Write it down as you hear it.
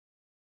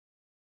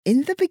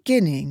In the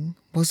beginning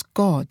was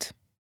God.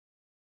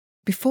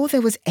 Before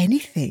there was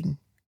anything,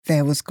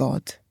 there was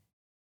God.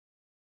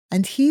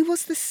 And he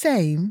was the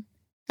same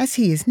as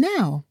he is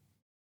now.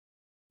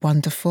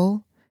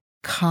 Wonderful,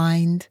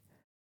 kind,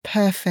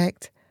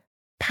 perfect,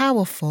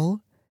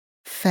 powerful,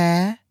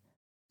 fair,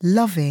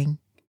 loving,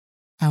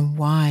 and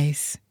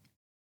wise.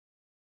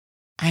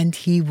 And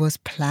he was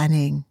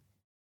planning.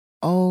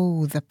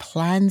 Oh, the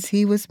plans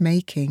he was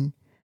making.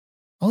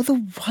 Oh,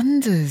 the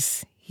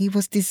wonders he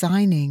was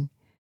designing.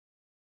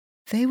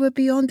 They were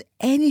beyond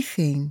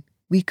anything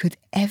we could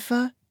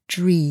ever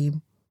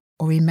dream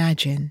or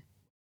imagine.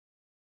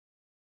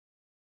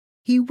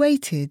 He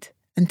waited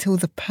until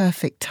the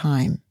perfect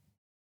time.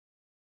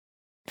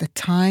 The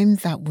time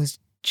that was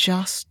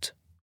just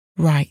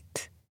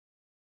right.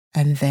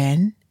 And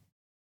then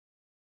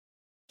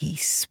he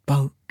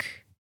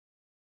spoke.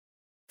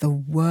 The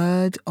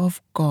word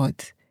of God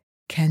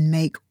can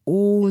make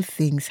all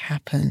things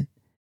happen.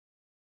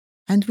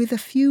 And with a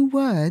few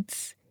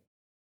words,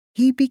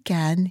 he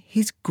began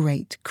his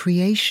great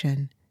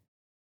creation.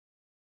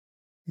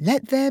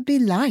 Let there be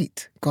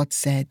light, God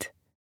said.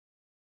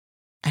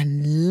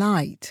 And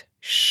light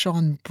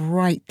shone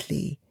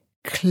brightly,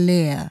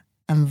 clear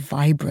and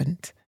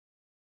vibrant.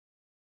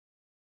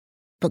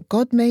 But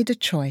God made a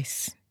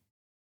choice.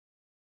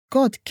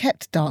 God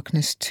kept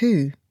darkness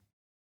too.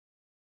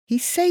 He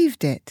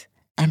saved it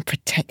and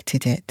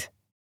protected it.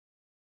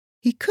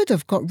 He could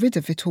have got rid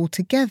of it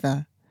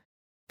altogether,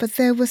 but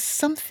there was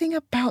something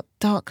about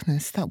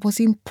darkness that was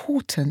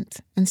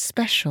important and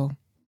special.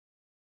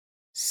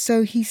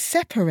 So he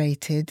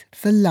separated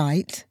the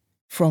light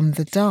from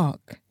the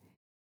dark.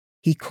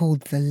 He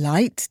called the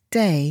light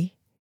day,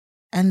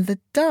 and the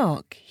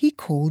dark he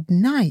called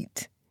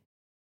night.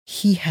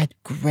 He had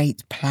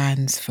great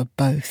plans for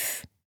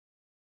both.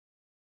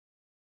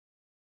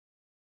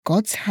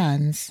 God's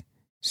hands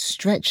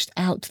stretched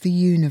out the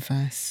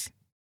universe,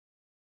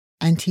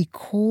 and he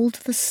called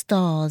the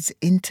stars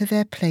into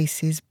their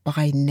places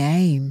by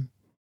name.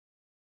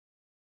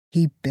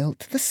 He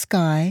built the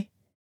sky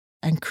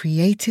and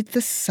created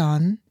the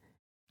sun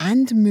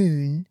and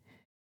moon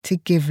to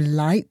give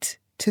light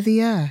to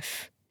the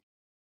earth.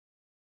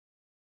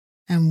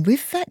 And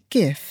with that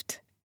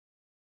gift,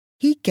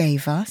 he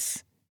gave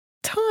us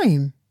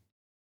time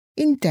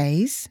in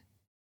days,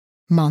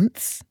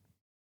 months,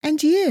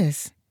 and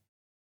years.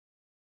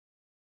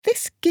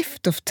 This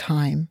gift of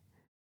time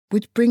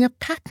would bring a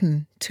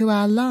pattern to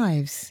our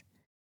lives,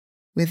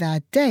 with our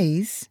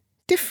days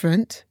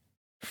different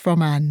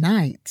from our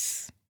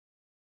nights.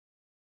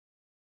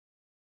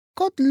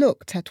 God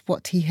looked at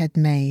what he had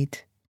made,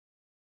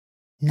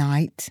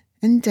 night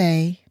and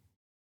day,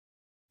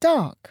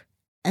 dark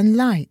and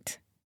light,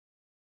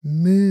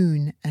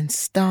 moon and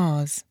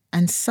stars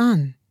and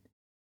sun,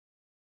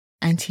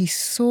 and he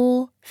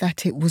saw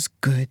that it was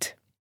good.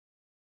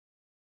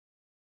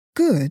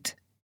 Good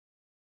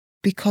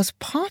because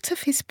part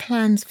of his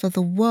plans for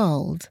the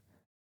world,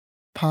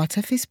 part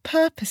of his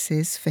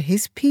purposes for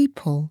his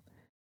people,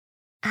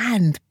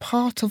 and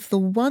part of the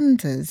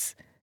wonders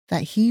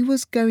that he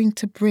was going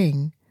to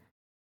bring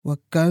were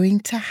going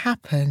to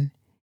happen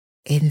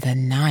in the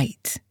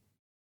night.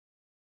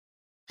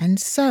 And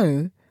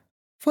so,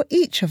 for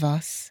each of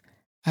us,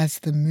 as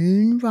the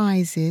moon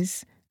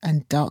rises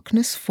and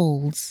darkness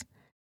falls,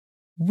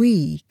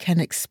 we can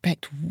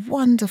expect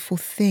wonderful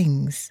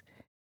things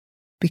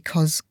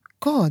because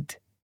God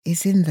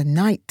is in the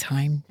night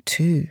time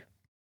too.